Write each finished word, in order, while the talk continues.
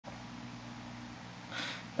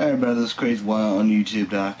Hi everybody, this is CrazyWyatt on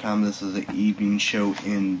YouTube.com. This is an evening show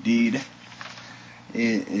indeed.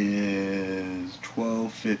 It is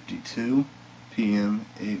 12:52 p.m.,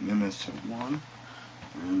 8 minutes to 1.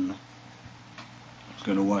 And I was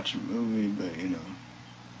going to watch a movie, but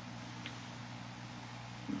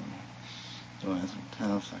don't have some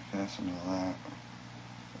time, so I canceled all that.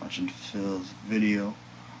 Watching Phil's video,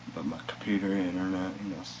 but my computer internet,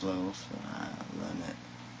 slow, so I run it,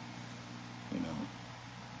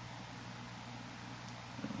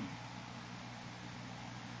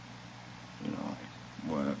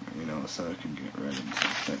 whatever, so I can get ready and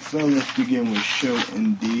stuff. So let's begin with show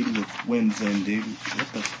indeed, with Wednesday indeed.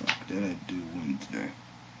 What the fuck did I do Wednesday?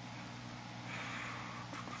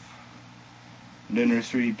 Dinner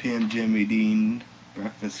 3 p.m. Jimmy Dean,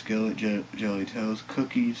 breakfast skillet, jelly toast,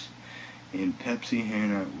 cookies, and Pepsi.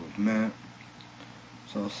 Hang out with Matt.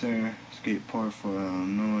 Saw Sarah, skate park for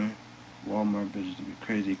Illinois. Walmart visit to be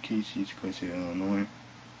crazy. Casey's, Quincy, Illinois.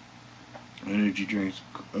 Energy drinks,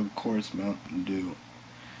 of course, Mountain Dew.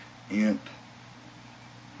 Amp.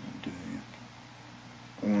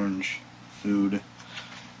 Orange. Food.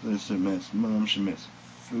 Lisa Miss Mom, she missed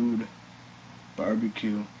food.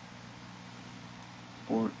 Barbecue.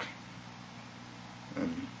 Pork.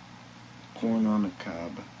 And corn on the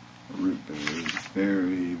cob. Root berries.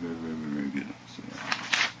 Very, very, very, very good. So,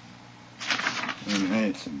 yeah. And I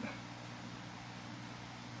had some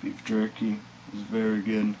beef jerky. It was very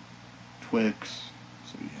good. Twix.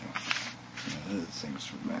 So, yeah. Thanks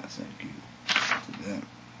for Matt. Thank you to them.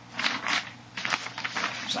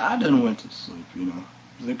 So I didn't went to sleep, I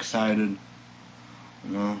was excited,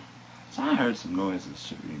 So I heard some noises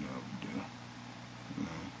too,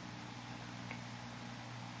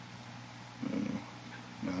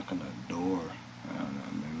 knock on the door. I don't know,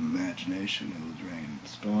 maybe imagination. It was raining,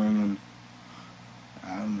 storming.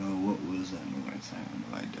 I don't know what was that noise. I have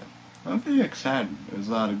no idea. I'm very excited. There's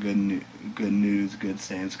a lot of good news, good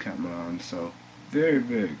things coming on. So very,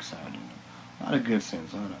 very excited. A lot of good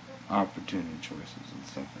things, a lot of opportunity choices and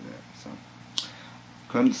stuff like that. So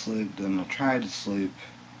couldn't sleep. Then I tried to sleep.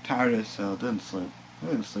 Tired as hell. Didn't sleep. I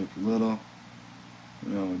didn't sleep a little.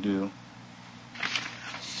 We do.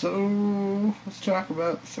 So let's talk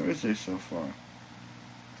about Thursday so far.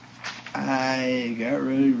 I got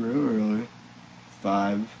ready real early.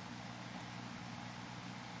 5.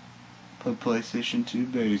 Played PlayStation 2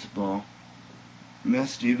 baseball.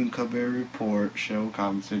 Missed Stephen Colbert Report show,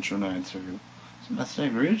 Comedy Central 9 circle. It's my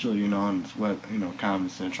thing originally, on this web, Comedy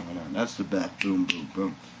Central 9. That's the best. Boom, boom,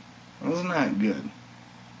 boom. It was not good.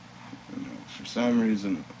 For some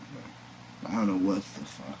reason, I don't know what the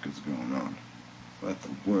fuck is going on. But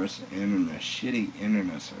the worst internet, shitty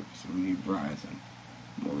internet service. We need Verizon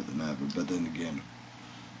more than ever. But then again,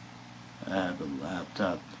 I have a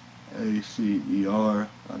laptop. ACER. A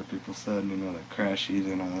lot of people said, that crashes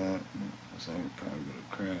and all that. So you're probably going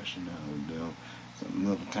to crash, we do. Some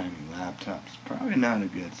little tiny laptops. Probably not a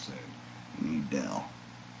good thing. You need Dell.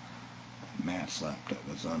 Matt's laptop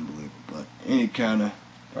was unbelievable. But any kind of,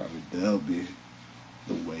 probably Dell be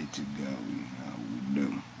the way to go. We do.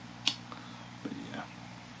 But yeah.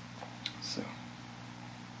 So.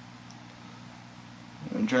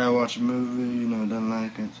 I'm trying to watch a movie, doesn't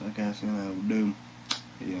like it, so I guess, we do.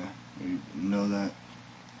 Yeah, we know that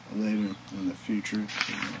later in the future.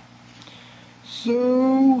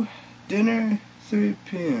 So, dinner, 3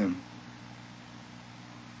 p.m.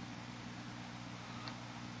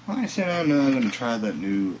 Like I said, I know I'm going to try that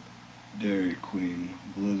new Dairy Queen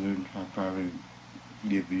Blizzard. I'll probably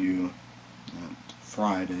give you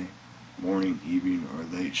Friday morning, evening, or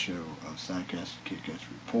late show of Sarcastic Kick-Ass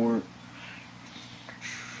Report.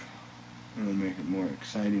 Really make it more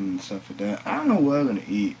exciting and stuff like that. I don't know what I'm going to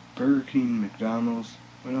eat. Burger King, McDonald's.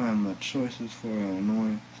 We don't have much choices for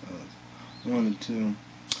Illinois, so it's 1 and 2.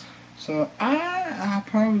 So I'm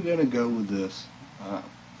probably going to go with this. I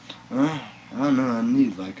don't know, I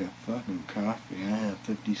need like a fucking coffee. I have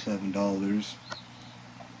 $57.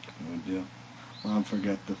 What do? I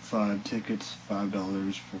forgot the 5 tickets.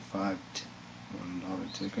 $5 for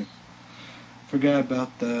 $1 ticket. Forgot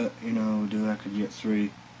about that. I could get 3.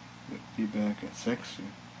 Be back at 60.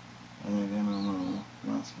 I think I don't know,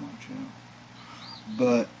 not so much,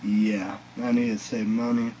 But yeah, I need to save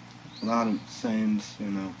money. A lot of sayings,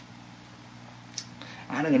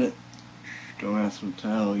 I don't ask them to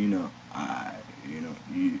tell,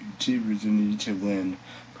 YouTubers in YouTube land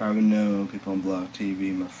probably know people on Blog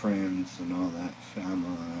TV, my friends and all that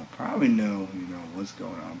family. Probably know, what's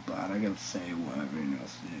going on, but I gotta say whatever,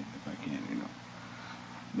 if I can,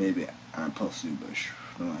 maybe I'm supposed to, but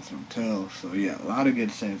don't ask them to tell. So yeah, a lot of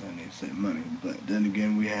good sayings I need to save money. But then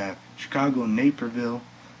again, we have Chicago, Naperville,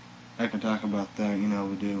 I can talk about that, you know,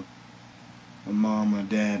 we do. My mom, my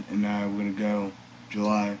dad, and I are gonna go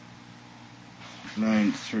July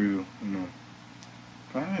 9th through, you know,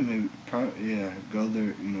 yeah, go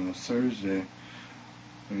there, you know, Thursday,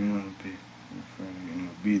 you know, Friday, you know,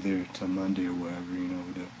 be there till Monday or whatever, you know,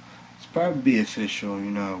 we do. It's probably be official, you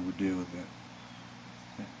know, how we do with it.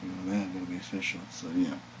 You know, that's gonna be official, so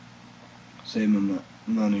yeah. Save my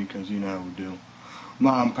money, because you know how we do.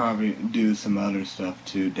 Mom probably do some other stuff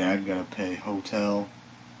too. Dad gotta pay hotel,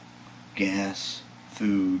 gas,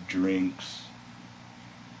 food, drinks,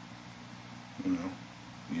 you know,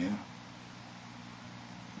 yeah.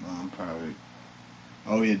 Mom probably,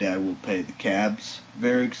 oh yeah, Dad will pay the cabs.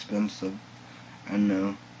 Very expensive, I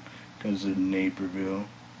know, because of Naperville.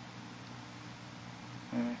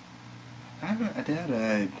 Dad,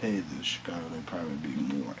 I paid the Chicago, they'd probably be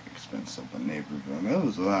more expensive than Naperville. I mean, it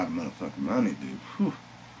was a lot of motherfucking money, dude. Whew.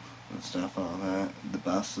 And stuff, all that. The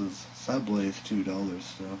buses, Subway's $2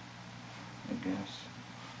 still, I guess.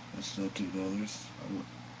 That's still $2.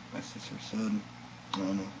 My sister said, I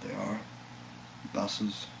don't know if they are.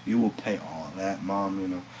 Buses, you will pay all of that, Mom, you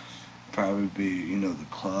know. Probably be, you know, the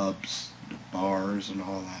clubs, the bars, and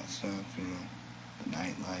all that stuff, you know. The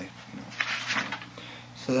nightlife, you know.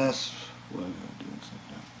 So that's what I'm gonna do and stuff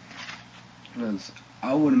now. Because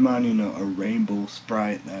I wouldn't mind, you know, a rainbow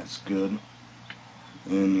Sprite, that's good.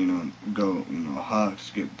 And, you know, go, you know, Hugs,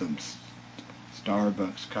 get them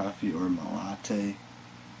Starbucks coffee or my latte.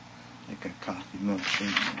 Like a coffee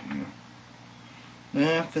milkshake, you know. Then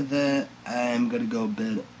after that, I'm gonna go to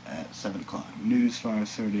bed at 7 o'clock. News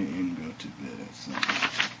 5:30 and go to bed at 7.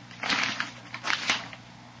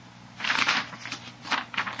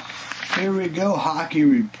 Here we go, Hockey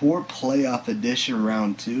Report, Playoff Edition,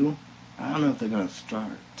 Round 2. I don't know if they're gonna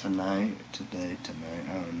start tonight. I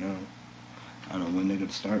don't know. I don't know when they're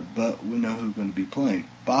gonna start, but we know who's gonna be playing.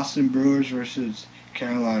 Boston Brewers versus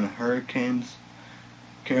Carolina Hurricanes.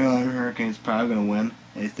 Carolina Hurricanes probably gonna win.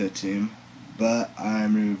 It's their team. But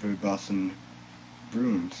I'm rooting for Boston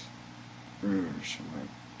Brewers.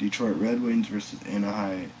 Detroit Red Wings versus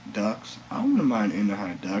Anaheim Ducks. I wouldn't mind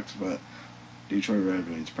Anaheim Ducks, but Detroit Red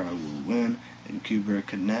Wings probably will win. And Vancouver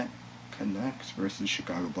Canucks versus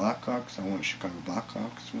Chicago Blackhawks. I want Chicago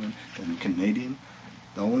Blackhawks to win. And Canadian.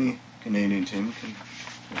 The only Canadian team can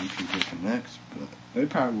Vancouver Canucks, but they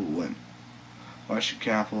probably will win. Washington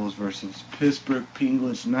Capitals versus Pittsburgh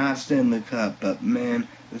Penguins. Not Stanley Cup, but man,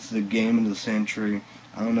 this is the game of the century.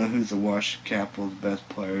 I don't know who the Washington Capitals' best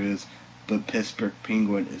player is, but Pittsburgh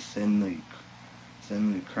Penguin is Sidney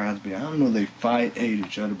Crosby. I don't know, they hate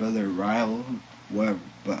each other, but they're rivals, whatever.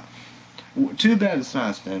 But too bad it's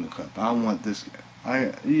not a Stanley Cup. I want this.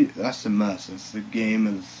 That's a must. It's the game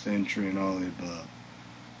of the century and all the above.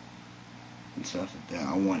 And stuff like that.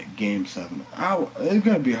 I want it Game 7. It's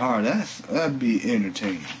gonna be hard. That'd be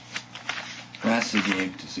entertaining. That's the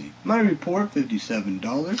game to see. My report,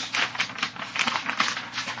 $57.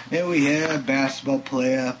 And we have Basketball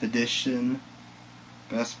Playoff Edition.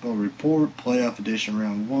 Basketball Report, Playoff Edition,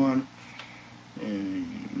 Round 1.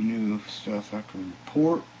 And new stuff I can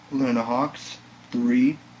report. Atlanta Hawks,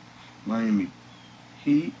 3. Miami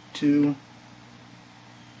Heat, 2.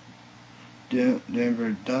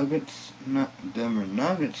 Denver Nuggets,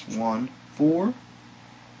 1. 4.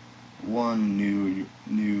 1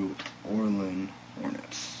 New Orleans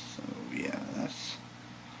Hornets. So yeah, that's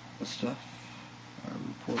the stuff I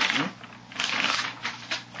report here.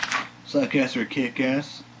 Suckass or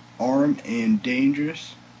Kick-Ass, Armed and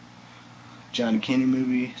Dangerous, John Candy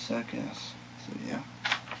movie, Suckass. So yeah.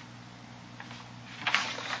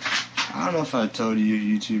 I don't know if I told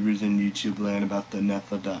you YouTubers in YouTube land about the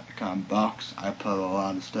Netflix.com box. I put a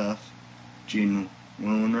lot of stuff. Gene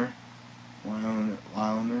Wilder,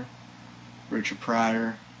 Richard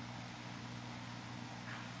Pryor.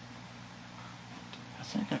 I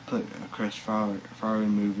think I put a Chris Farley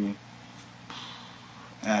movie.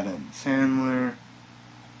 Adam Sandler.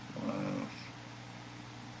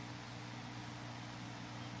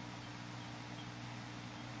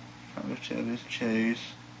 Probably Chevy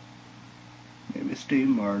Chase. Maybe Steve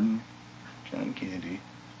Martin, John Candy,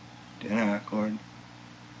 Dan Aykroyd.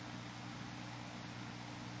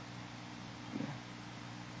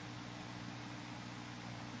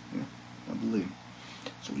 Yeah, I believe.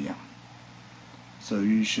 So yeah. So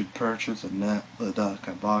you should purchase a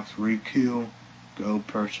Netflix.com box. Rekill. Go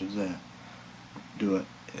purchase that. Do it.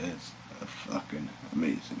 It's fucking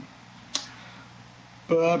amazing.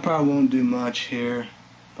 But I probably won't do much here.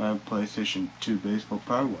 Probably PlayStation 2 baseball.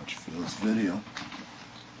 Probably watch Phil's video.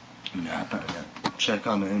 You know, I probably gotta check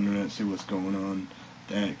on the internet, see what's going on.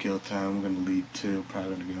 Then at kill time, we're gonna leave too.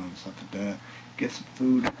 Probably gonna go and stuff like that. Get some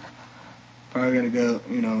food. Probably gonna go,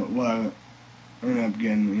 end up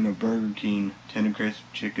getting, Burger King tender crisp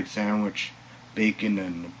chicken sandwich, bacon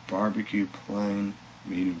and barbecue plain,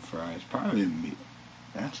 medium fries. Probably meat.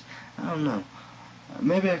 I don't know.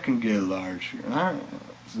 Maybe I can get a large.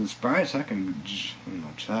 Since Sprite, I can,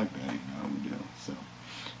 chug that, deal. So,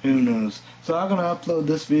 who knows? So I'm gonna upload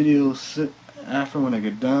this video after when I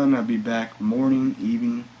get done. I'll be back morning,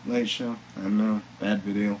 evening, late show. I know, bad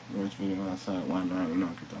video, worst video outside. Why not?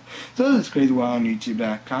 Get that. So this is CrazyWyatt on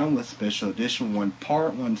YouTube.com with special edition, one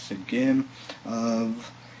part once again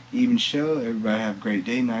of even show. Everybody have a great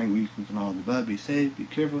day, night, week, and all the above. Be safe, be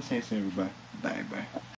careful, stay safe, everybody. Bye.